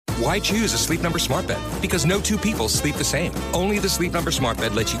Why choose a Sleep Number smart bed? Because no two people sleep the same. Only the Sleep Number smart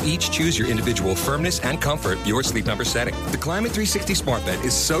bed lets you each choose your individual firmness and comfort, your Sleep Number setting. The Climate 360 smart bed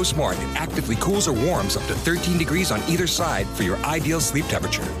is so smart it actively cools or warms up to 13 degrees on either side for your ideal sleep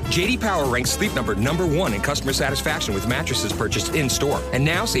temperature. JD Power ranks Sleep Number #1 in customer satisfaction with mattresses purchased in-store. And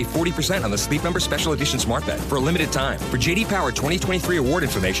now save 40% on the Sleep Number Special Edition smart bed for a limited time. For JD Power 2023 award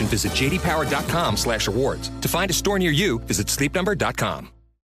information, visit jdpower.com/awards. To find a store near you, visit sleepnumber.com.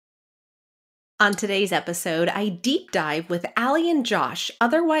 On today's episode, I deep dive with Allie and Josh,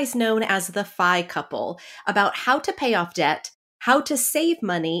 otherwise known as the FI couple, about how to pay off debt, how to save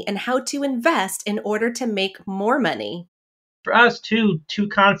money, and how to invest in order to make more money. For us, two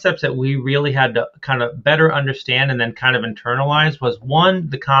concepts that we really had to kind of better understand and then kind of internalize was, one,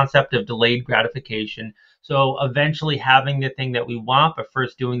 the concept of delayed gratification. So eventually having the thing that we want, but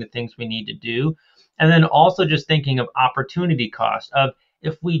first doing the things we need to do. And then also just thinking of opportunity cost of,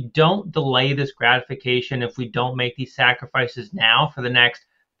 if we don't delay this gratification, if we don't make these sacrifices now for the next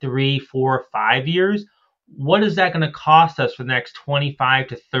 3, 4, 5 years, what is that going to cost us for the next 25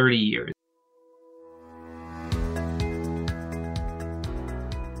 to 30 years?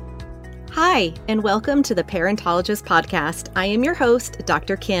 Hi, and welcome to the Parentologist Podcast. I am your host,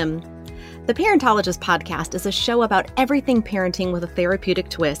 Dr. Kim. The Parentologist Podcast is a show about everything parenting with a therapeutic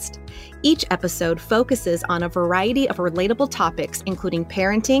twist. Each episode focuses on a variety of relatable topics, including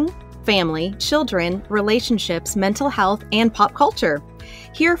parenting, family, children, relationships, mental health, and pop culture.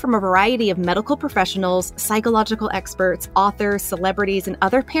 Hear from a variety of medical professionals, psychological experts, authors, celebrities, and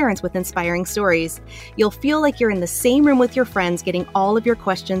other parents with inspiring stories. You'll feel like you're in the same room with your friends getting all of your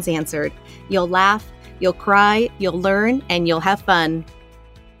questions answered. You'll laugh, you'll cry, you'll learn, and you'll have fun.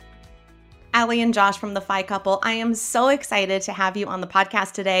 Allie and Josh from the FI couple, I am so excited to have you on the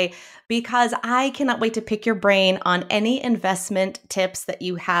podcast today because I cannot wait to pick your brain on any investment tips that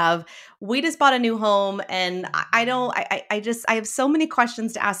you have. We just bought a new home and I have so many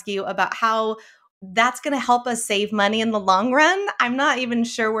questions to ask you about how that's going to help us save money in the long run. I'm not even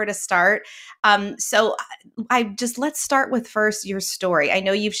sure where to start. So let's start with first your story. I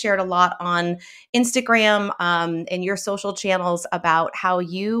know you've shared a lot on Instagram and your social channels about how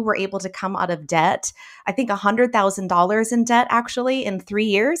you were able to come out of debt. I think $100,000 in debt actually in 3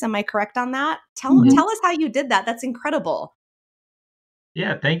 years. Am I correct on that? Tell us how you did that. That's incredible.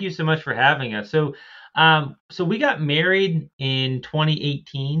 Yeah, thank you so much for having us. So we got married in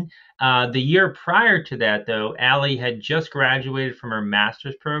 2018. The year prior to that, though, Allie had just graduated from her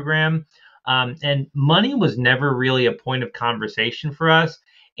master's program, and money was never really a point of conversation for us.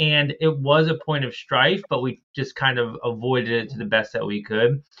 And it was a point of strife, but we just kind of avoided it to the best that we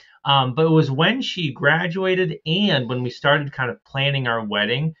could. But it was when she graduated and when we started kind of planning our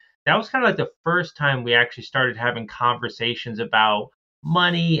wedding, that was kind of like the first time we actually started having conversations about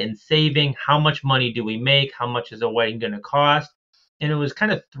money and saving. How much money do we make? How much is a wedding going to cost? And it was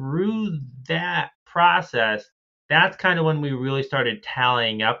kind of through that process, that's kind of when we really started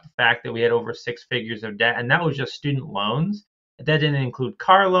tallying up the fact that we had over 6 figures of debt. And that was just student loans. That didn't include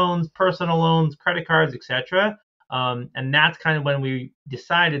car loans, personal loans, credit cards, etc. And that's kind of when we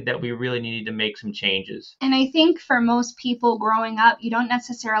decided that we really needed to make some changes. And I think for most people growing up, you don't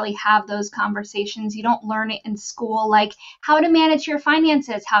necessarily have those conversations. You don't learn it in school, like how to manage your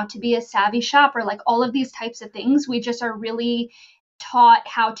finances, how to be a savvy shopper, like all of these types of things. We just are really taught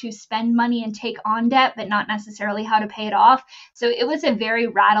how to spend money and take on debt, but not necessarily how to pay it off. So it was a very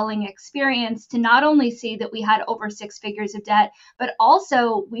rattling experience to not only see that we had over 6 figures of debt, but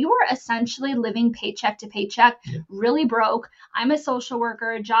also we were essentially living paycheck to paycheck, really broke. I'm a social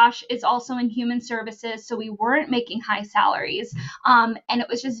worker. Josh is also in human services, so we weren't making high salaries. And it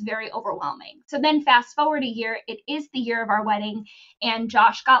was just very overwhelming. So then fast forward a year, it is the year of our wedding, and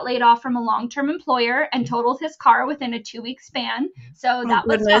Josh got laid off from a long-term employer and totaled his car within a 2-week span. So that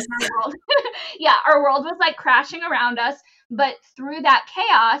was our world. Yeah, our world was like crashing around us. But through that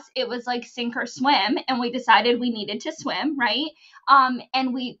chaos, it was like sink or swim. And we decided we needed to swim, right?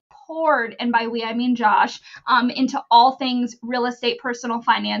 And we poured, and by we, I mean Josh, into all things real estate, personal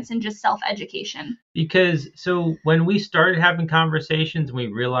finance, and just self-education. Because so when we started having conversations and we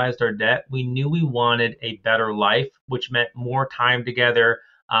realized our debt, we knew we wanted a better life, which meant more time together.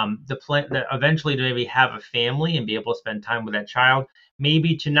 The plan that eventually to maybe have a family and be able to spend time with that child,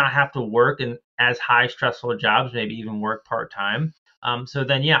 maybe to not have to work in as high stressful jobs, maybe even work part-time. So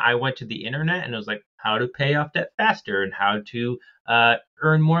then, I went to the internet and it was like how to pay off debt faster and how to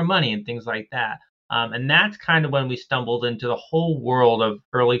earn more money and things like that. And that's kind of when we stumbled into the whole world of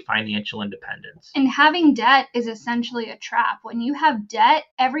early financial independence. And having debt is essentially a trap. When you have debt,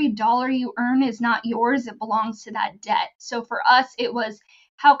 every dollar you earn is not yours. It belongs to that debt. So for us, it was,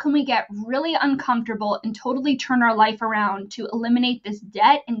 how can we get really uncomfortable and totally turn our life around to eliminate this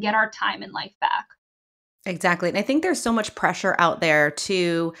debt and get our time in life back? Exactly. And I think there's so much pressure out there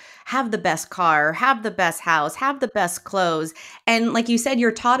to have the best car, have the best house, have the best clothes. And like you said,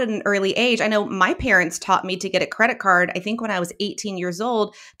 you're taught at an early age. I know my parents taught me to get a credit card, I think when I was 18 years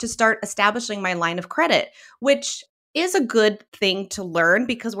old, to start establishing my line of credit, which is a good thing to learn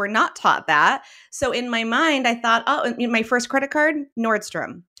because we're not taught that. So in my mind, I thought, oh, my first credit card,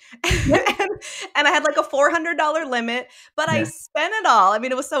 Nordstrom. And I had like a $400 limit, but I spent it all. I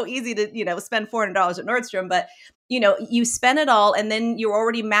mean, it was so easy to, spend $400 at Nordstrom, but you spend it all and then you're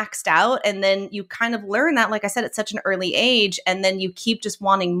already maxed out. And then you kind of learn that, like I said, at such an early age. And then you keep just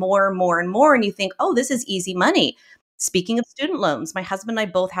wanting more and more and more. And you think, oh, this is easy money. Speaking of student loans, my husband and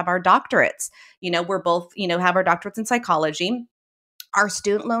I both have our doctorates. We're both, have our doctorates in psychology. Our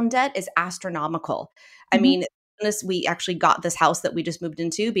student loan debt is astronomical. I mean, we actually got this house that we just moved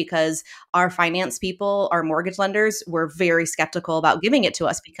into because our finance people, our mortgage lenders, were very skeptical about giving it to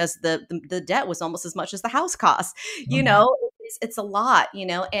us because the debt was almost as much as the house cost. It's a lot,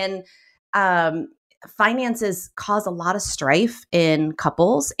 and finances cause a lot of strife in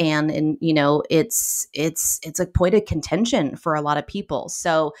couples, and it's a point of contention for a lot of people.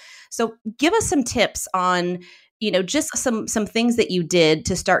 So give us some tips on just some things that you did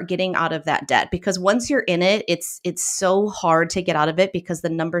to start getting out of that debt, because once you're in it, it's so hard to get out of it because the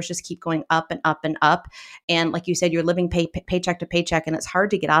numbers just keep going up and up and up. And like you said, you're living paycheck to paycheck and it's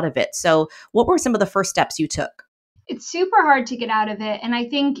hard to get out of it. So what were some of the first steps you took? It's super hard to get out of it. And I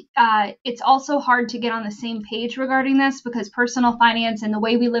think it's also hard to get on the same page regarding this because personal finance and the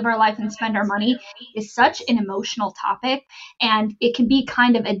way we live our life and spend our money is such an emotional topic. And it can be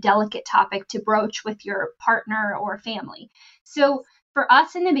kind of a delicate topic to broach with your partner or family. So for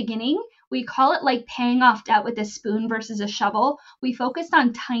us in the beginning, we call it like paying off debt with a spoon versus a shovel. We focused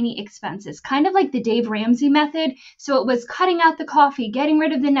on tiny expenses, kind of like the Dave Ramsey method. So it was cutting out the coffee, getting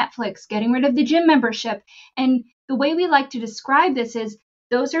rid of the Netflix, getting rid of the gym membership. And the way we like to describe this is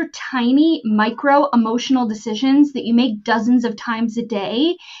those are tiny micro emotional decisions that you make dozens of times a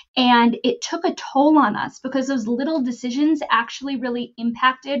day. And it took a toll on us because those little decisions actually really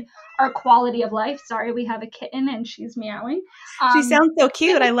impacted our quality of life. Sorry, we have a kitten and she's meowing. She sounds so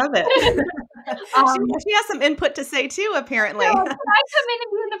cute. I love it. She has some input to say too, apparently. So, can I come in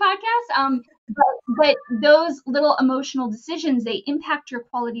and do the podcast? But those little emotional decisions, they impact your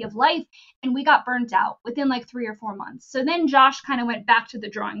quality of life. And we got burnt out within like 3 or 4 months. So then Josh kind of went back to the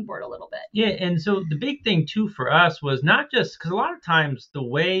drawing board a little bit. Yeah. And so the big thing too for us was not just because a lot of times the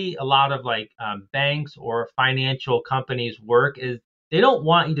way a lot of banks or financial companies work is they don't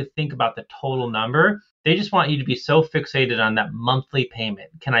want you to think about the total number. They just want you to be so fixated on that monthly payment.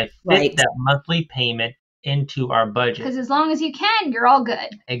 Can I fit that monthly payment into our budget? Because as long as you can, you're all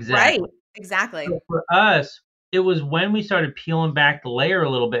good. Exactly. Right. Exactly. So for us, it was when we started peeling back the layer a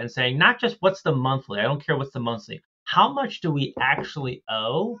little bit and saying, not just what's the monthly, I don't care what's the monthly, how much do we actually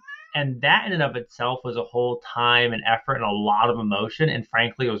owe? And that in and of itself was a whole time and effort and a lot of emotion. And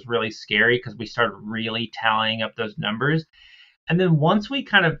frankly, it was really scary because we started really tallying up those numbers. And then once we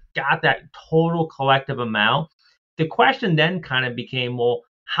kind of got that total collective amount, the question then kind of became, well,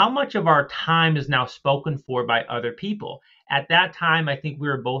 how much of our time is now spoken for by other people? At that time, I think we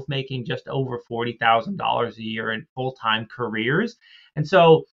were both making just over $40,000 a year in full-time careers. And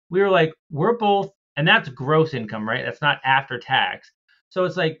so we were like, we're both, and that's gross income, right? That's not after tax. So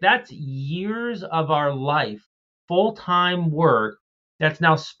it's like, that's years of our life, full-time work that's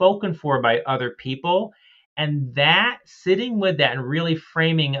now spoken for by other people. And that sitting with that and really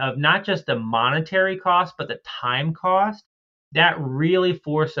framing of not just the monetary cost, but the time cost, that really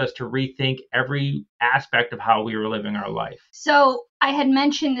forced us to rethink every aspect of how we were living our life. So I had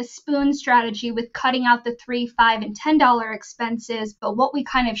mentioned the spoon strategy with cutting out the $3, $5, and $10 expenses, but what we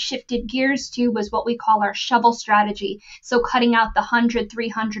kind of shifted gears to was what we call our shovel strategy. So cutting out the $100,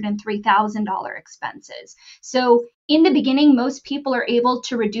 $300, and $3,000 expenses. So in the beginning, most people are able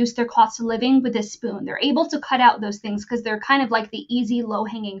to reduce their cost of living with a spoon. They're able to cut out those things because they're kind of like the easy,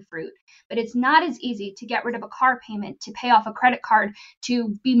 low-hanging fruit. But it's not as easy to get rid of a car payment, to pay off a credit card,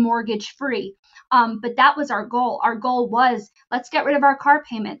 to be mortgage free. But that was our goal. Our goal was, let's get rid of our car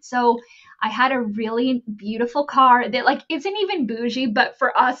payment. So I had a really beautiful car that isn't even bougie, but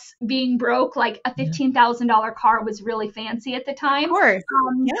for us being broke, like a $15,000 car was really fancy at the time. Of course.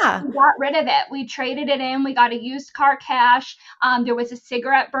 Yeah. We got rid of it. We traded it in. We got a used car cash. There was a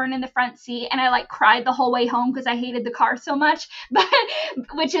cigarette burn in the front seat, and I cried the whole way home because I hated the car so much, but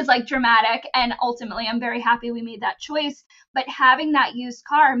which is dramatic. And ultimately, I'm very happy we made that choice. But having that used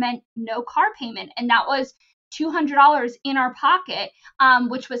car meant no car payment. And that was $200 in our pocket,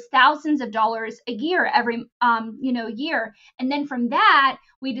 which was thousands of dollars a year every year. And then from that,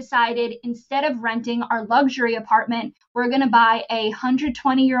 we decided instead of renting our luxury apartment, we're going to buy a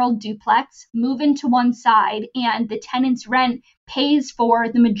 120-year-old duplex, move into one side, and the tenant's rent pays for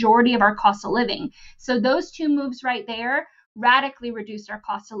the majority of our cost of living. So those two moves right there radically reduced our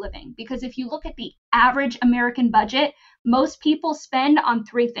cost of living. Because if you look at the average American budget, most people spend on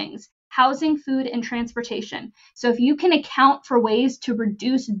three things: housing, food, and transportation. So if you can account for ways to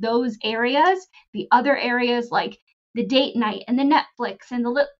reduce those areas, the other areas like the date night and the Netflix and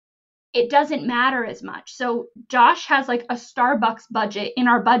it doesn't matter as much. So Josh has like a Starbucks budget in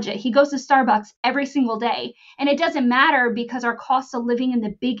our budget. He goes to Starbucks every single day, and it doesn't matter because our cost of living in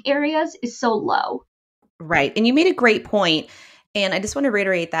the big areas is so low. Right. And you made a great point. And I just want to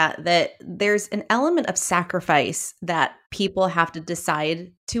reiterate that there's an element of sacrifice that people have to decide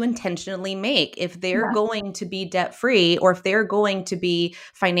to intentionally make. If they're going to be debt-free or if they're going to be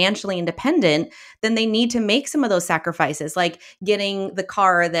financially independent, then they need to make some of those sacrifices, like getting the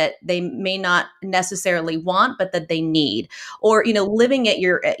car that they may not necessarily want, but that they need, or, living at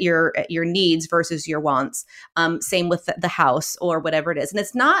your needs versus your wants. Same with the house or whatever it is. And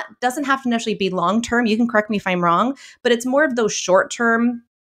doesn't have to necessarily be long-term. You can correct me if I'm wrong, but it's more of those short-term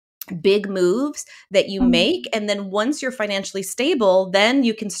big moves that you make. And then once you're financially stable, then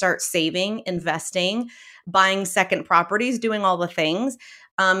you can start saving, investing, buying second properties, doing all the things,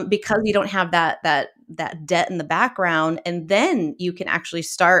 because you don't have that debt in the background. And then you can actually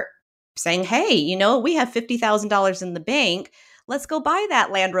start saying, hey, we have $50,000 in the bank. Let's go buy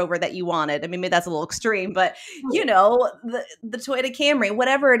that Land Rover that you wanted. I mean, maybe that's a little extreme, but the Toyota Camry,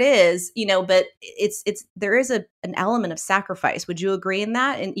 whatever it is, but there is an element of sacrifice. Would you agree in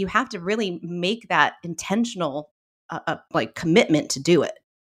that? And you have to really make that intentional commitment to do it.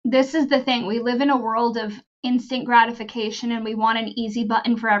 This is the thing. We live in a world of instant gratification and we want an easy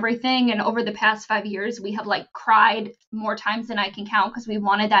button for everything. And over the past 5 years, we have cried more times than I can count because we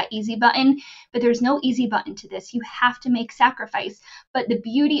wanted that easy button. But there's no easy button to this. You have to make sacrifice. But the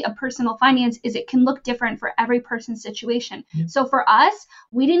beauty of personal finance is it can look different for every person's situation. Yeah. So for us,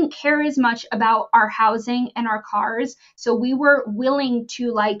 we didn't care as much about our housing and our cars. So we were willing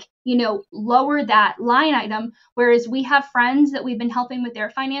to lower that line item. Whereas we have friends that we've been helping with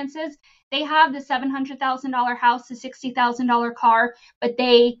their finances. They have the $700,000 house, the $60,000 car, but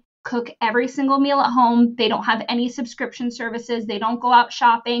they cook every single meal at home. They don't have any subscription services. They don't go out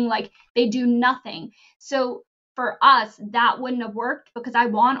shopping. They do nothing. So for us, that wouldn't have worked because I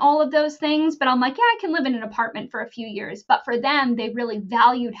want all of those things, but I'm like, yeah, I can live in an apartment for a few years. But for them, they really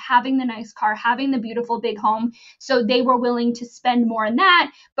valued having the nice car, having the beautiful big home. So they were willing to spend more in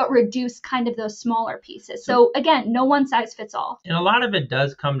that, but reduce kind of those smaller pieces. So again, no one size fits all. And a lot of it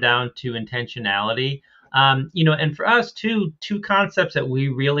does come down to intentionality. And for us two concepts that we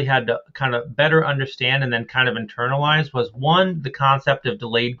really had to kind of better understand and then kind of internalize was one, the concept of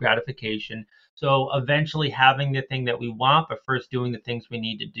delayed gratification. So eventually having the thing that we want, but first doing the things we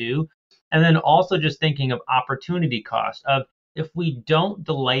need to do. And then also just thinking of opportunity cost of if we don't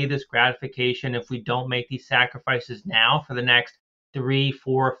delay this gratification, if we don't make these sacrifices now for the next 3,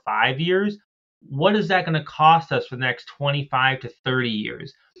 4, 5 years, what is that going to cost us for the next 25 to 30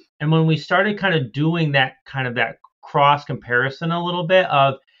 years? And when we started kind of doing that cross comparison a little bit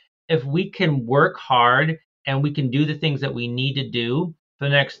of if we can work hard and we can do the things that we need to do for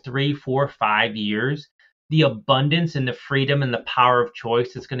the next 3, 4, 5 years, the abundance and the freedom and the power of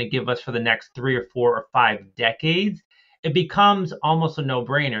choice it's going to give us for the next 3 or 4 or 5 decades, it becomes almost a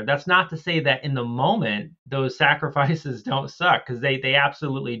no-brainer. That's not to say that in the moment, those sacrifices don't suck, because they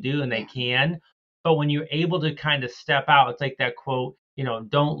absolutely do and they can. But when you're able to kind of step out, it's like that quote,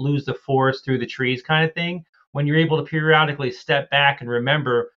 don't lose the forest through the trees kind of thing. When you're able to periodically step back and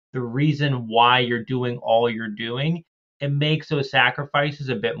remember the reason why you're doing all you're doing, it makes those sacrifices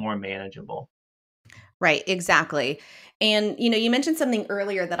a bit more manageable. Right, exactly. And, you mentioned something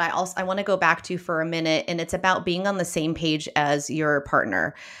earlier that I want to go back to for a minute, and it's about being on the same page as your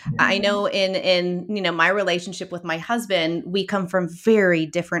partner. Mm-hmm. I know in my relationship with my husband, we come from very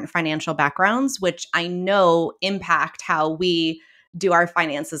different financial backgrounds, which I know impact how we do our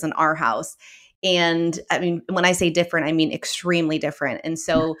finances in our house. And I mean, when I say different, I mean extremely different. And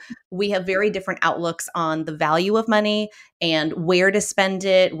so we have very different outlooks on the value of money and where to spend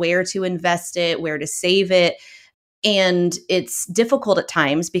it, where to invest it, where to save it. And it's difficult at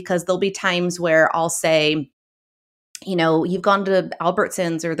times because there'll be times where I'll say, you've gone to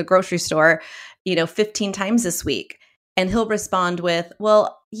Albertsons or the grocery store, 15 times this week. And he'll respond with,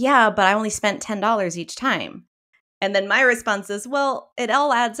 well, yeah, but I only spent $10 each time. And then my response is, well, it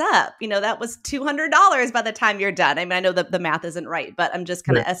all adds up. That was $200 by the time you're done. I mean, I know that the math isn't right, but I'm just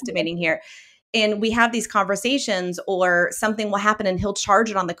kind of estimating here. And we have these conversations, or something will happen and he'll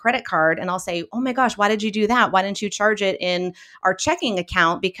charge it on the credit card. And I'll say, oh my gosh, why did you do that? Why didn't you charge it in our checking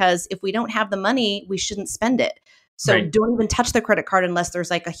account? Because if we don't have the money, we shouldn't spend it. So don't even touch the credit card unless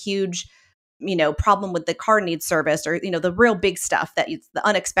there's like a huge, problem with the car needs service, or, the real big stuff, the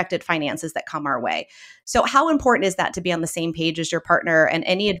unexpected finances that come our way. So how important is that to be on the same page as your partner, and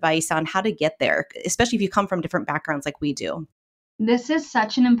any advice on how to get there, especially if you come from different backgrounds like we do? This is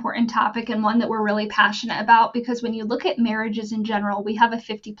such an important topic, and one that we're really passionate about, because when you look at marriages in general, we have a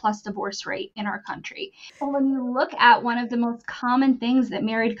 50+ divorce rate in our country. And when you look at one of the most common things that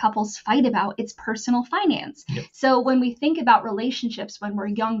married couples fight about, it's personal finance. Yep. So when we think about relationships when we're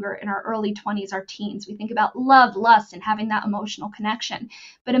younger, in our early 20s, our teens, we think about love, lust, and having that emotional connection.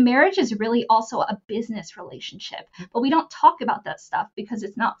 But a marriage is really also a business relationship. But we don't talk about that stuff because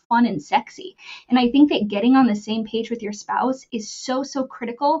it's not fun and sexy. And I think that getting on the same page with your spouse is so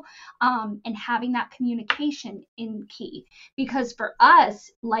critical, and having that communication in key, because for us,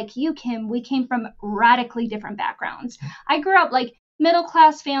 like you, Kim, we came from radically different backgrounds. I grew up like middle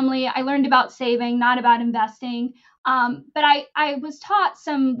class family. I learned about saving, not about investing, but I was taught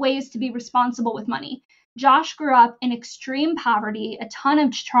some ways to be responsible with money. Josh grew up in extreme poverty, a ton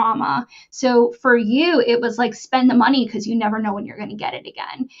of trauma. So for you, it was like spend the money because you never know when you're going to get it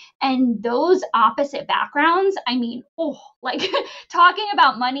again. And those opposite backgrounds, I mean, like talking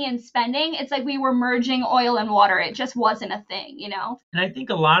about money and spending, it's like we were merging oil and water. It just wasn't a thing, And I think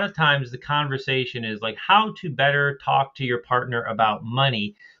a lot of times the conversation is like how to better talk to your partner about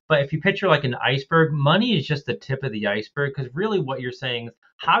money. But if you picture like an iceberg, money is just the tip of the iceberg, because really what you're saying is,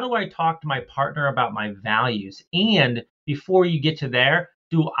 how do I talk to my partner about my values? And before you get to there,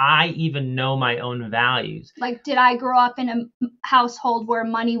 do I even know my own values? Like, did I grow up in a household where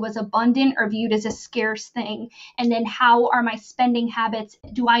money was abundant or viewed as a scarce thing? And then how are my spending habits?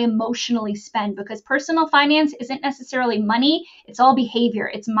 Do I emotionally spend? Because personal finance isn't necessarily money. It's all behavior.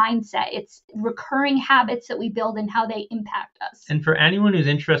 It's mindset. It's recurring habits that we build and how they impact us. And for anyone who's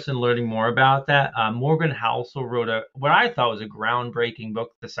interested in learning more about that, Morgan Housel wrote what I thought was a groundbreaking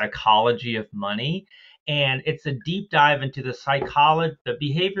book, The Psychology of Money. And it's a deep dive into the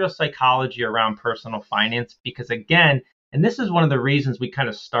behavioral psychology around personal finance, because again, and this is one of the reasons we kind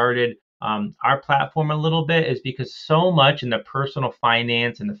of started our platform a little bit, is because so much in the personal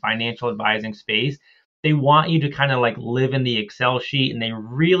finance and the financial advising space, they want you to kind of like live in the Excel sheet, and they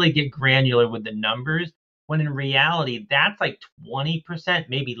really get granular with the numbers, when in reality, that's like 20%,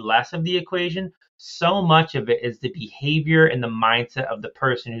 maybe less of the equation. So much of it is the behavior and the mindset of the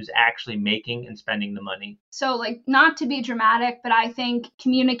person who's actually making and spending the money. So like, not to be dramatic, but I think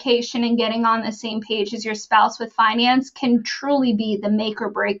communication and getting on the same page as your spouse with finance can truly be the make or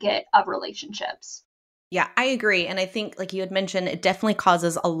break it of relationships. Yeah, I agree. And I think, like you had mentioned, it definitely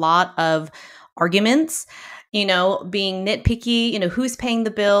causes a lot of arguments, being nitpicky, who's paying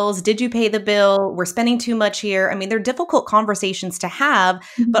the bills? Did you pay the bill? We're spending too much here. I mean, they're difficult conversations to have,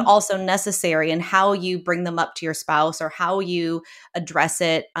 but also necessary, and how you bring them up to your spouse or how you address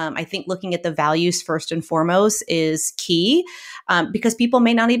it. I think looking at the values first and foremost is key, because people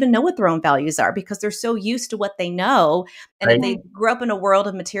may not even know what their own values are because they're so used to what they know. And if they grew up in a world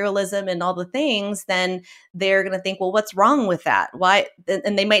of materialism and all the things, then they're going to think, well, what's wrong with that? Why?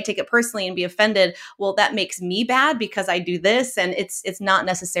 And they might take it personally and be offended. Well, that makes me bad because I do this. And it's not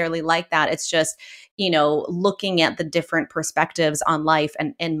necessarily like that. It's just, looking at the different perspectives on life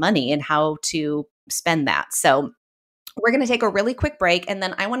and money and how to spend that. So we're going to take a really quick break, and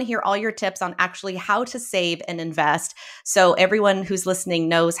then I want to hear all your tips on actually how to save and invest, so everyone who's listening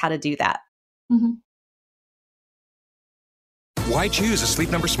knows how to do that. Mm-hmm. Why choose a Sleep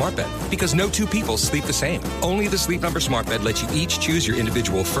Number smart bed? Because no two people sleep the same. Only the Sleep Number smart bed lets you each choose your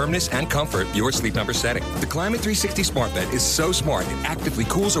individual firmness and comfort, your Sleep Number setting. The Climate 360 smart bed is so smart it actively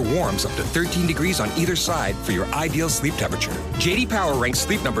cools or warms up to 13 degrees on either side for your ideal sleep temperature. JD Power ranks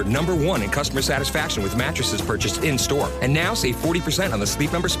Sleep Number #1 in customer satisfaction with mattresses purchased in-store. And now save 40% on the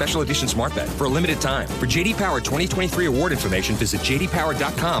Sleep Number Special Edition smart bed for a limited time. For JD Power 2023 award information, visit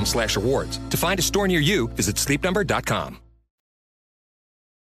jdpower.com/awards. To find a store near you, visit sleepnumber.com.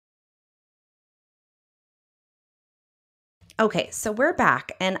 Okay, so we're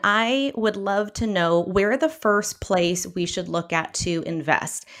back, and I would love to know where the first place we should look at to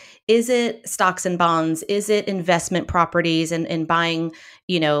invest. Is it stocks and bonds? Is it investment properties and buying,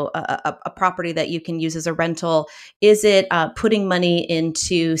 a property that you can use as a rental? Is it putting money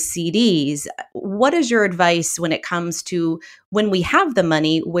into CDs? What is your advice when it comes to when we have the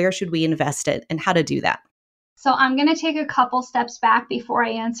money, where should we invest it and how to do that? So I'm going to take a couple steps back before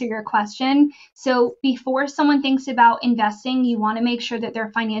I answer your question. So before someone thinks about investing, you want to make sure that their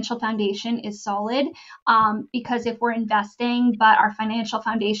financial foundation is solid, because if we're investing but our financial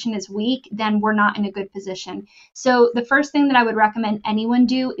foundation is weak, then we're not in a good position. So the first thing that I would recommend anyone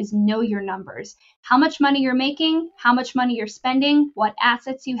do is know your numbers. How much money you're making, how much money you're spending, what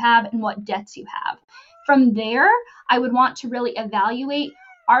assets you have, and what debts you have. From there, I would want to really evaluate,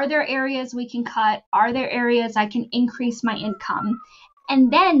 are there areas we can cut? Are there areas I can increase my income?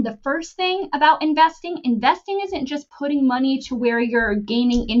 And then the first thing about investing isn't just putting money to where you're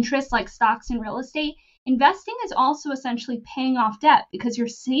gaining interest like stocks and real estate. Investing is also essentially paying off debt because you're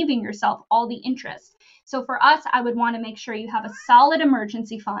saving yourself all the interest. So for us, I would want to make sure you have a solid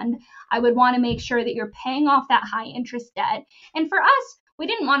emergency fund. I would want to make sure that you're paying off that high interest debt. And for us, we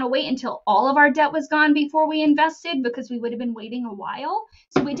didn't want to wait until all of our debt was gone before we invested because we would have been waiting a while.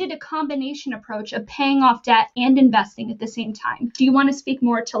 So we did a combination approach of paying off debt and investing at the same time. Do you want to speak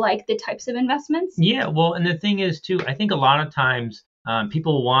more to like the types of investments? Yeah, well, and the thing is too, I think a lot of times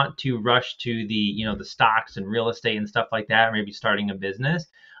people want to rush to the stocks and real estate and stuff like that, or maybe starting a business.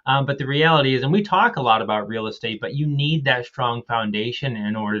 But the reality is, and we talk a lot about real estate, but you need that strong foundation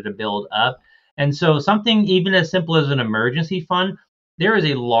in order to build up. And so something even as simple as an emergency fund, there is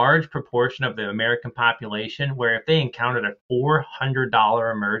a large proportion of the American population where if they encountered a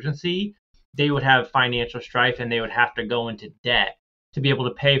 $400 emergency, they would have financial strife and they would have to go into debt to be able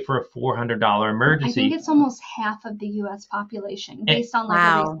to pay for a $400 emergency. I think it's almost half of the U.S. population based on like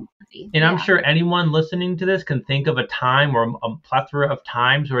a recent study. And I'm sure anyone listening to this can think of a time or a plethora of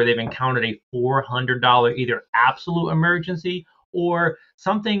times where they've encountered a $400 either absolute emergency or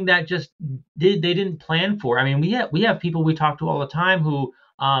something that just they didn't plan for. I mean, we have people we talk to all the time who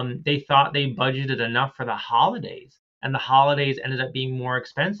they thought they budgeted enough for the holidays, and the holidays ended up being more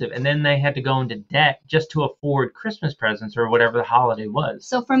expensive, and then they had to go into debt just to afford Christmas presents or whatever the holiday was.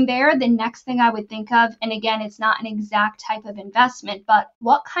 So from there, the next thing I would think of, and again, it's not an exact type of investment, but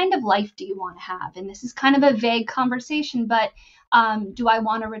what kind of life do you want to have? And this is kind of a vague conversation, but do I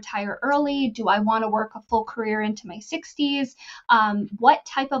want to retire early? Do I want to work a full career into my 60s? What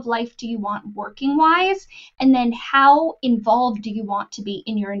type of life do you want working wise? And then how involved do you want to be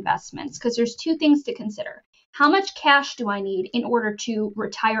in your investments? Because there's two things to consider. How much cash do I need in order to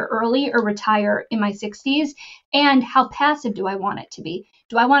retire early or retire in my 60s? And how passive do I want it to be?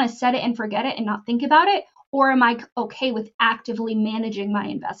 Do I want to set it and forget it and not think about it? Or am I okay with actively managing my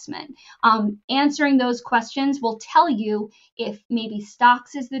investment? Answering those questions will tell you if maybe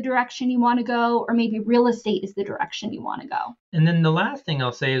stocks is the direction you want to go, or maybe real estate is the direction you want to go. And then the last thing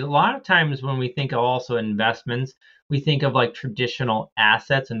I'll say is a lot of times when we think of also investments, we think of like traditional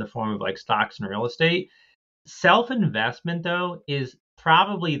assets in the form of like stocks and real estate. Self-investment, though, is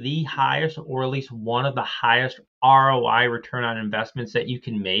probably the highest, or at least one of the highest ROI return on investments that you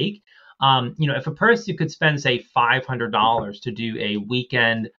can make. If a person could spend, say, $500 to do a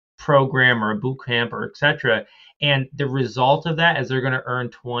weekend program or a boot camp or et cetera, and the result of that is they're going to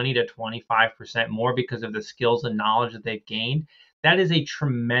earn 20 to 25% more because of the skills and knowledge that they've gained, that is a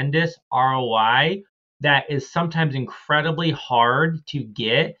tremendous ROI that is sometimes incredibly hard to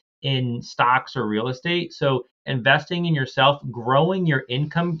get in stocks or real estate. So investing in yourself, growing your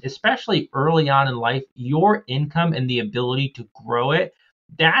income, especially early on in life, your income and the ability to grow it,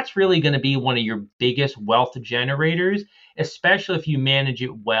 that's really going to be one of your biggest wealth generators, especially if you manage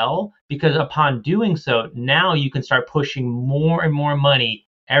it well, because upon doing so, now you can start pushing more and more money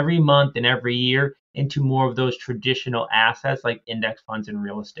every month and every year into more of those traditional assets like index funds and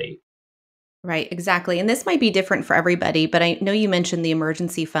real estate. Right, exactly. And this might be different for everybody, but I know you mentioned the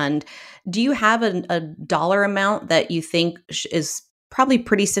emergency fund. Do you have a dollar amount that you think is probably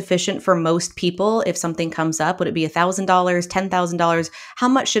pretty sufficient for most people if something comes up? Would it be $1,000, $10,000? How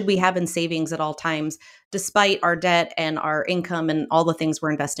much should we have in savings at all times, despite our debt and our income and all the things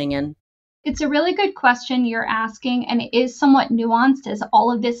we're investing in? It's a really good question you're asking, and it is somewhat nuanced as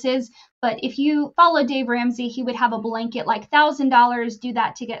all of this is. But if you follow Dave Ramsey, he would have a blanket like $1,000, do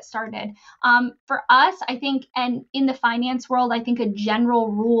that to get started. For us, I think, and in the finance world, I think a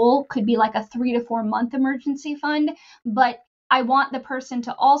general rule could be like a 3 to 4 month emergency fund. But I want the person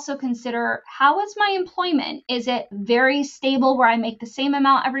to also consider, how is my employment? Is it very stable where I make the same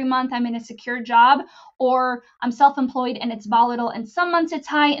amount every month? I'm in a secure job, or I'm self-employed and it's volatile, and some months it's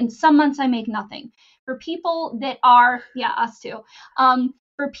high and some months I make nothing. For people that are, us too.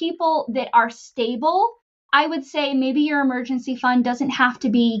 For people that are stable, I would say maybe your emergency fund doesn't have to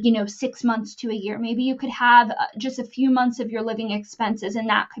be, 6 months to a year. Maybe you could have just a few months of your living expenses, and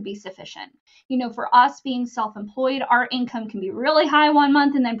that could be sufficient. For us being self-employed, our income can be really high one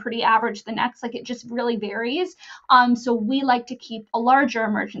month and then pretty average the next. Like, it just really varies. So we like to keep a larger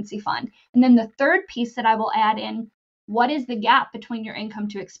emergency fund. And then the third piece that I will add in, what is the gap between your income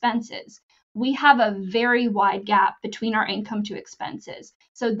to expenses? We have a very wide gap between our income to expenses.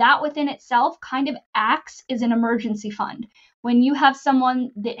 So that within itself kind of acts as an emergency fund. When you have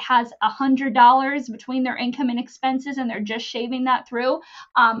someone that has $100 between their income and expenses and they're just shaving that through,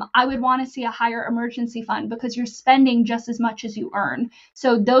 I would want to see a higher emergency fund because you're spending just as much as you earn.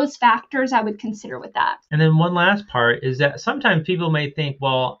 So those factors I would consider with that. And then one last part is that sometimes people may think,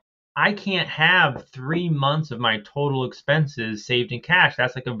 well, I can't have 3 months of my total expenses saved in cash.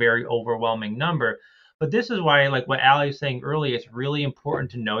 That's like a very overwhelming number. But this is why, like what Allie was saying earlier, it's really important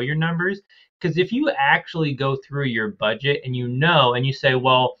to know your numbers. Because if you actually go through your budget and you say,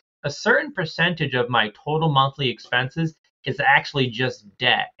 well, a certain percentage of my total monthly expenses is actually just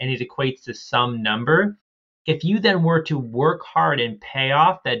debt and it equates to some number. If you then were to work hard and pay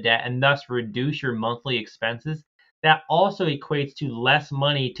off that debt and thus reduce your monthly expenses, that also equates to less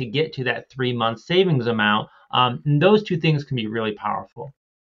money to get to that 3-month savings amount. And those two things can be really powerful.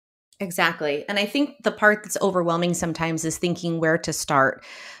 Exactly. And I think the part that's overwhelming sometimes is thinking where to start.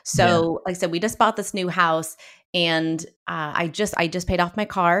 So like I said, we just bought this new house and I just paid off my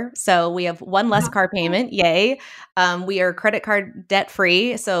car. So we have one less car payment. Yay. We are credit card debt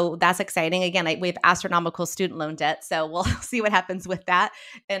free. So that's exciting. Again, we have astronomical student loan debt. So we'll see what happens with that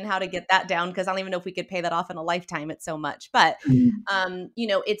and how to get that down. Because I don't even know if we could pay that off in a lifetime. It's so much. But,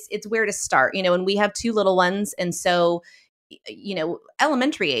 it's where to start, and we have 2 little ones. And so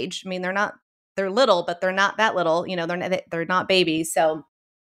elementary age. I mean, they're little, but they're not that little, they're not babies. So,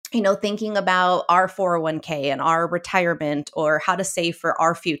 thinking about our 401k and our retirement or how to save for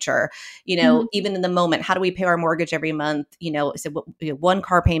our future, even in the moment, how do we pay our mortgage every month? So one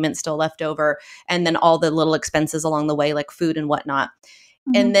car payment still left over, and then all the little expenses along the way, like food and whatnot.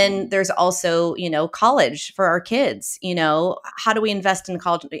 And then there's also, college for our kids, how do we invest in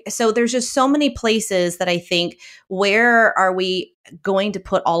college? So there's just so many places that I think, where are we going to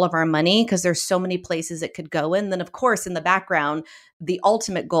put all of our money? Because there's so many places it could go in. Then of course, in the background, the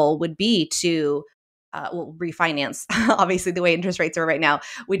ultimate goal would be to refinance. Obviously, the way interest rates are right now,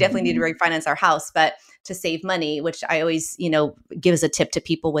 we definitely need to refinance our house, but to save money, which I always, give as a tip to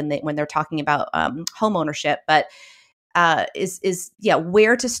people when they're talking about home ownership. But is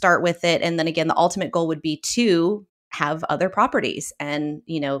where to start with it. And then again, the ultimate goal would be to have other properties and,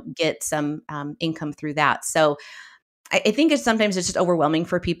 get some income through that. So I think sometimes it's just overwhelming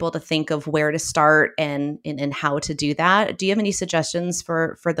for people to think of where to start and how to do that. Do you have any suggestions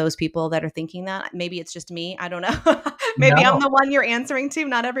for those people that are thinking that? Maybe it's just me. I don't know. Maybe I'm the one you're answering to,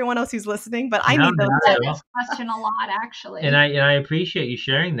 not everyone else who's listening, but I need those tips. This question a lot, actually. And I appreciate you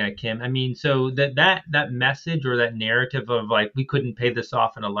sharing that, Kim. I mean, so that message or that narrative of like, we couldn't pay this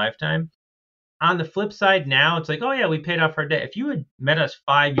off in a lifetime. On the flip side, now it's like, oh yeah, we paid off our debt. If you had met us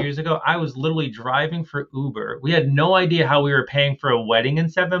 5 years ago, I was literally driving for Uber. We had no idea how we were paying for a wedding in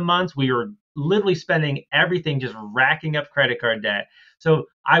 7 months. We were literally spending everything, just racking up credit card debt. So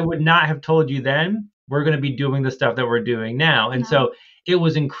I would not have told you then we're going to be doing the stuff that we're doing now. And so it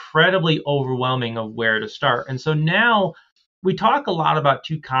was incredibly overwhelming of where to start. And so now we talk a lot about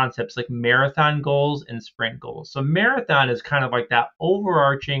 2 concepts, like marathon goals and sprint goals. So marathon is kind of like that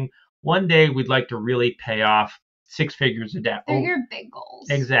overarching, one day we'd like to really pay off 6 figures of debt. They're your big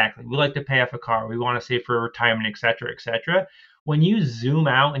goals. Exactly. We like to pay off a car. We want to save for retirement, et cetera, et cetera. When you zoom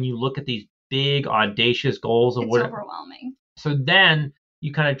out and you look at these big, audacious goals of it's overwhelming. So then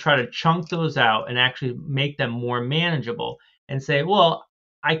you kind of try to chunk those out and actually make them more manageable and say, well,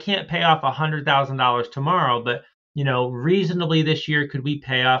 I can't pay off $100,000 tomorrow, but reasonably this year, could we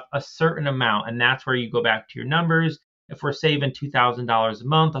pay off a certain amount? And that's where you go back to your numbers. If we're saving $2,000 a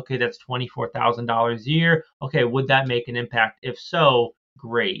month, okay, that's $24,000 a year. Okay, would that make an impact? If so,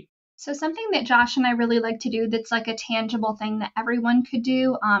 great. So something that Josh and I really like to do that's like a tangible thing that everyone could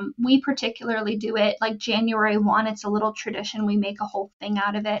do. We particularly do it like January 1. It's a little tradition. We make a whole thing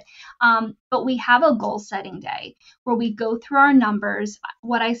out of it. But we have a goal setting day where we go through our numbers,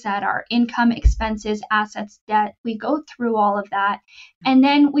 what I said, our income, expenses, assets, debt. We go through all of that. And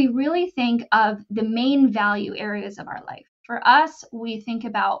then we really think of the main value areas of our life. For us, we think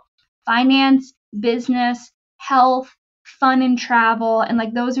about finance, business, health, fun and travel. And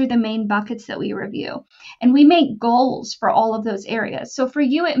like those are the main buckets that we review. And we make goals for all of those areas. So for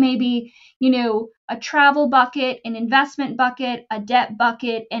you, it may be, a travel bucket, an investment bucket, a debt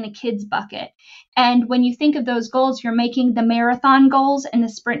bucket, and a kids bucket. And when you think of those goals, you're making the marathon goals and the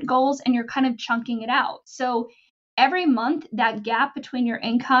sprint goals, and you're kind of chunking it out. So every month, that gap between your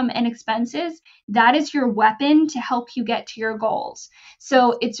income and expenses, that is your weapon to help you get to your goals.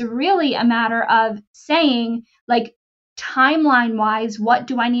 So it's really a matter of saying, like, timeline wise, what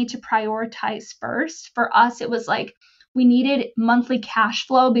do I need to prioritize first? For us, it was like we needed monthly cash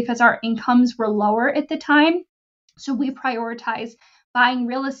flow because our incomes were lower at the time. So we prioritized buying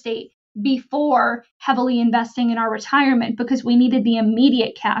real estate before heavily investing in our retirement because we needed the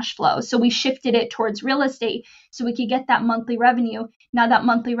immediate cash flow. So we shifted it towards real estate so we could get that monthly revenue. Now that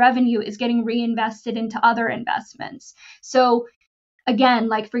monthly revenue is getting reinvested into other investments. So again,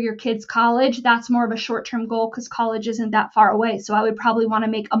 like for your kids' college, that's more of a short-term goal because college isn't that far away. So I would probably want to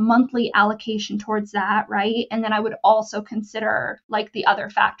make a monthly allocation towards that, right? And then I would also consider like the other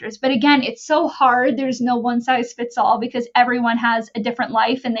factors. But again, it's so hard. There's no one size fits all because everyone has a different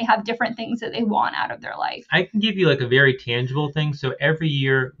life and they have different things that they want out of their life. I can give you like a very tangible thing. So every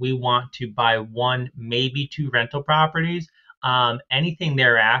year we want to buy 1, maybe 2 rental properties. Anything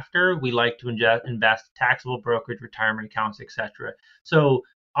thereafter, we like to invest taxable brokerage, retirement accounts, etc. So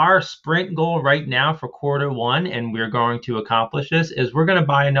our sprint goal right now for Q1, and we're going to accomplish this, is we're going to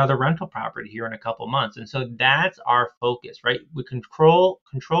buy another rental property here in a couple months. And so that's our focus, right? We control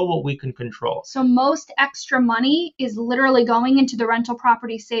what we can control. So most extra money is literally going into the rental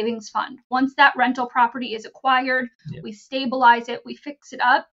property savings fund. Once that rental property is acquired, we stabilize it, we fix it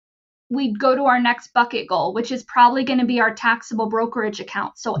up. We go to our next bucket goal, which is probably going to be our taxable brokerage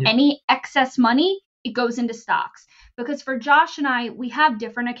account. So any excess money, it goes into stocks. Because for Josh and I, we have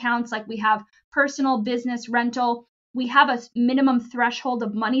different accounts. Like we have personal, business, rental. We have a minimum threshold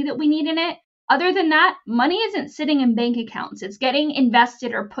of money that we need in it. Other than that, money isn't sitting in bank accounts. It's getting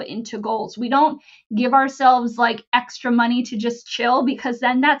invested or put into goals. We don't give ourselves like extra money to just chill because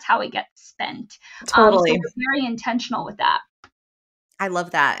then that's how it gets spent. Totally. So we're very intentional with that. I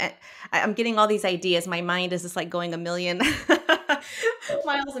love that. I'm getting all these ideas. My mind is just like going a million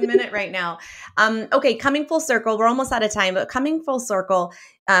miles a minute right now. Okay, coming full circle. We're almost out of time, but coming full circle,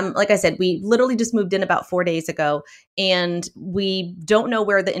 like I said, we literally just moved in about 4 days ago, and we don't know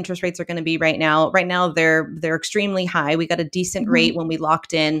where the interest rates are going to be right now. Right now, they're extremely high. We got a decent rate when we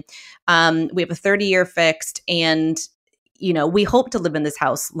locked in. We have a 30-year fixed, and we hope to live in this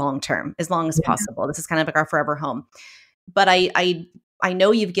house long term, as long as possible. This is kind of like our forever home. But I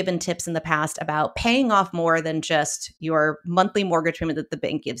know you've given tips in the past about paying off more than just your monthly mortgage payment that the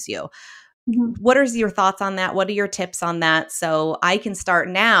bank gives you. What are your thoughts on that? What are your tips on that? So I can start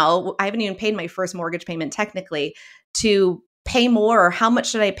now. I haven't even paid my first mortgage payment technically to pay more, or how much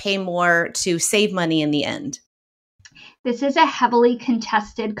should I pay more to save money in the end? This is a heavily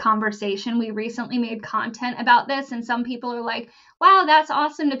contested conversation. We recently made content about this, and some people are like, wow, that's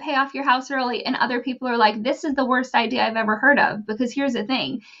awesome to pay off your house early. And other people are like, this is the worst idea I've ever heard of. Because here's the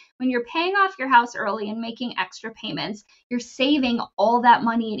thing. When you're paying off your house early and making extra payments, you're saving all that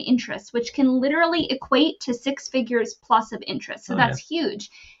money in interest, which can literally equate to 6 figures plus of interest. So that's huge.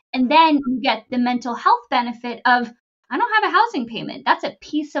 And then you get the mental health benefit of, I don't have a housing payment. That's a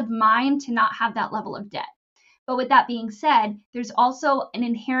peace of mind to not have that level of debt. But with that being said, there's also an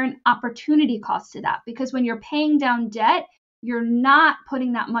inherent opportunity cost to that, because when you're paying down debt, you're not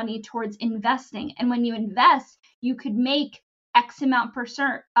putting that money towards investing. And when you invest, you could make X amount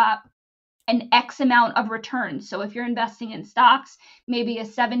an X amount of return. So if you're investing in stocks, maybe a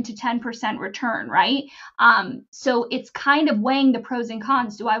 7 to 10% return, right? So it's kind of weighing the pros and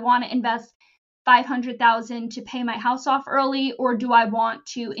cons. Do I want to invest $500,000 to pay my house off early, or do I want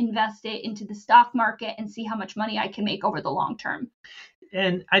to invest it into the stock market and see how much money I can make over the long term?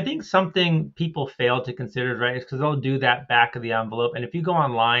 And I think something people fail to consider, right, is because they'll do that back of the envelope. And if you go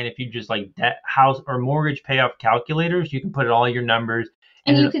online, if you just like debt, house, or mortgage payoff calculators, you can put all your numbers.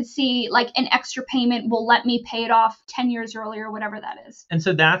 And you could see like an extra payment will let me pay it off 10 years earlier, whatever that is. And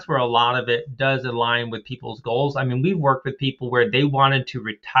so that's where a lot of it does align with people's goals. I mean, we've worked with people where they wanted to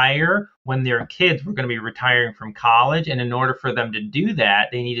retire when their kids were going to be retiring from college. And in order for them to do that,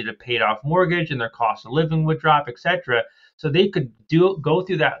 they needed a paid off mortgage and their cost of living would drop, et cetera. So they could go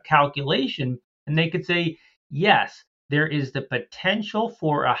through that calculation and they could say, yes, there is the potential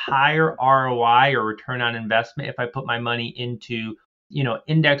for a higher ROI or return on investment if I put my money into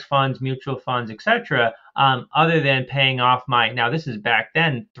index funds, mutual funds, et cetera, other than paying off now this is back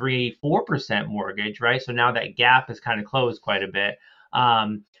then 3-4% mortgage, right? So now that gap is kind of closed quite a bit.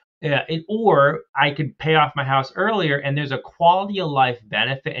 Or I could pay off my house earlier, and there's a quality of life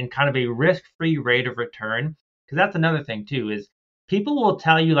benefit and kind of a risk-free rate of return. Because that's another thing too, is people will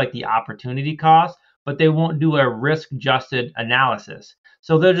tell you like the opportunity cost, but they won't do a risk-adjusted analysis.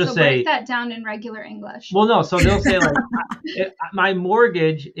 So they'll just say, break that down in regular English. Well, no. So they'll say like, my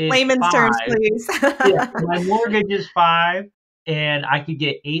mortgage is layman's 5. terms, please. Yeah, my mortgage is 5, and I could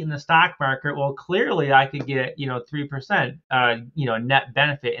get 8 in the stock market. Well, clearly I could get 3% net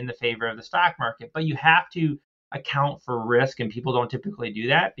benefit in the favor of the stock market. But you have to account for risk, and people don't typically do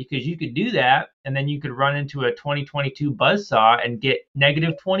that, because you could do that and then you could run into a 2022 buzzsaw and get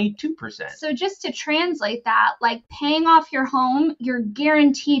negative 22%. So just to translate that, like paying off your home, you're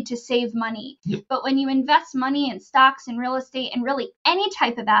guaranteed to save money. Yep. But when you invest money in stocks and real estate and really any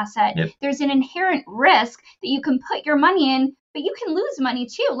type of asset, Yep. there's an inherent risk that you can put your money in, but you can lose money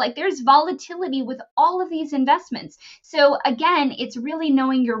too. Like there's volatility with all of these investments. So again, it's really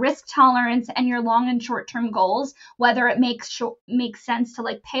knowing your risk tolerance and your long and short-term goals, whether it makes sense to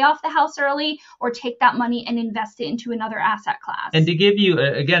like pay off the house early or take that money and invest it into another asset class. And to give you,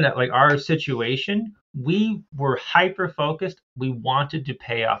 again, like our situation, we were hyper-focused. We wanted to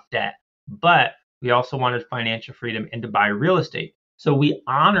pay off debt, but we also wanted financial freedom and to buy real estate. So we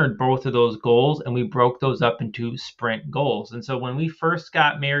honored both of those goals, and we broke those up into sprint goals. And so when we first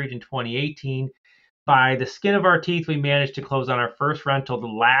got married in 2018, by the skin of our teeth, we managed to close on our first rental the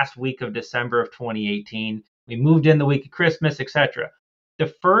last week of December of 2018. We moved in the week of Christmas, etc.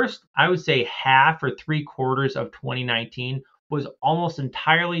 The first, I would say, half or 3/4 of 2019 was almost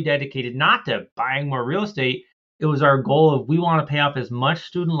entirely dedicated not to buying more real estate. It was our goal of we want to pay off as much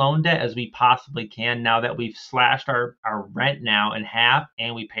student loan debt as we possibly can now that we've slashed our rent now in half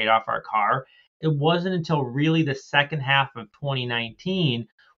and we paid off our car. It wasn't until really the second half of 2019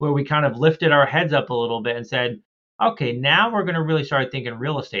 where we kind of lifted our heads up a little bit and said, okay, now we're going to really start thinking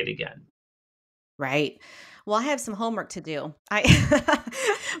real estate again. Right. Well, I have some homework to do.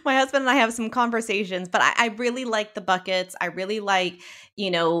 My husband and I have some conversations, but I really like the buckets. I really like,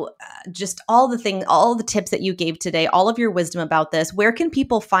 just all the tips that you gave today, all of your wisdom about this. Where can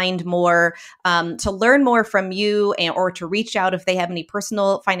people find more, to learn more from you or to reach out if they have any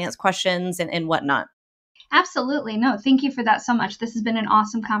personal finance questions and whatnot? Absolutely. No, thank you for that so much. This has been an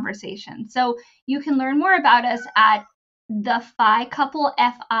awesome conversation. So you can learn more about us at the FI Couple,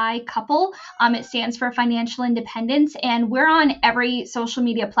 FI Couple. It stands for Financial Independence, and we're on every social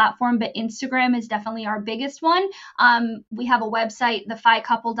media platform, but Instagram is definitely our biggest one. We have a website,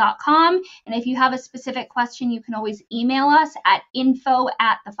 theficouple.com, and if you have a specific question, you can always email us at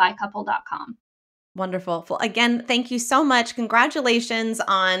info@theficouple.com. Wonderful. Well, again, thank you so much. Congratulations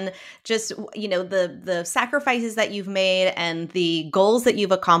on just, the sacrifices that you've made and the goals that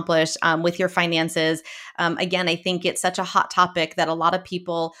you've accomplished with your finances. Again, I think it's such a hot topic that a lot of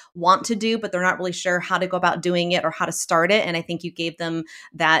people want to do, but they're not really sure how to go about doing it or how to start it. And I think you gave them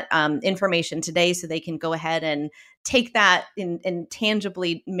that information today so they can go ahead and take that and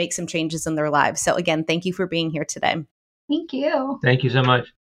tangibly make some changes in their lives. So again, thank you for being here today. Thank you. Thank you so much.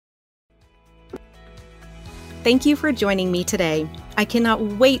 Thank you for joining me today. I cannot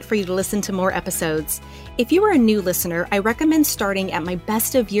wait for you to listen to more episodes. If you are a new listener, I recommend starting at my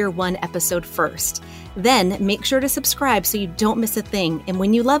Best of Year 1 episode first. Then make sure to subscribe so you don't miss a thing. And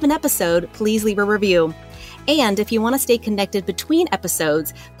when you love an episode, please leave a review. And if you want to stay connected between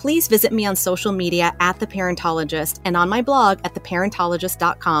episodes, please visit me on social media at The Parentologist and on my blog at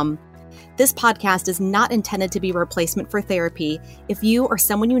theparentologist.com. This podcast is not intended to be a replacement for therapy. If you or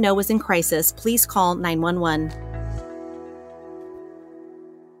someone you know is in crisis, please call 911.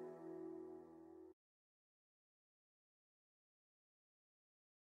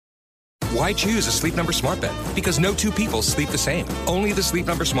 Why choose a Sleep Number smart bed? Because no two people sleep the same. Only the Sleep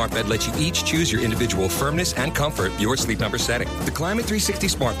Number smart bed lets you each choose your individual firmness and comfort, your Sleep Number setting. The Climate 360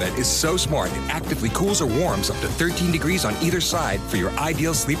 smart bed is so smart it actively cools or warms up to 13 degrees on either side for your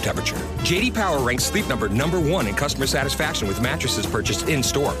ideal sleep temperature. JD Power ranks Sleep Number #1 in customer satisfaction with mattresses purchased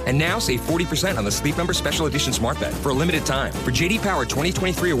in-store. And now save 40% on the Sleep Number Special Edition smart bed for a limited time. For JD Power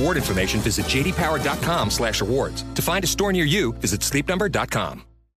 2023 award information, visit jdpower.com/awards. To find a store near you, visit sleepnumber.com.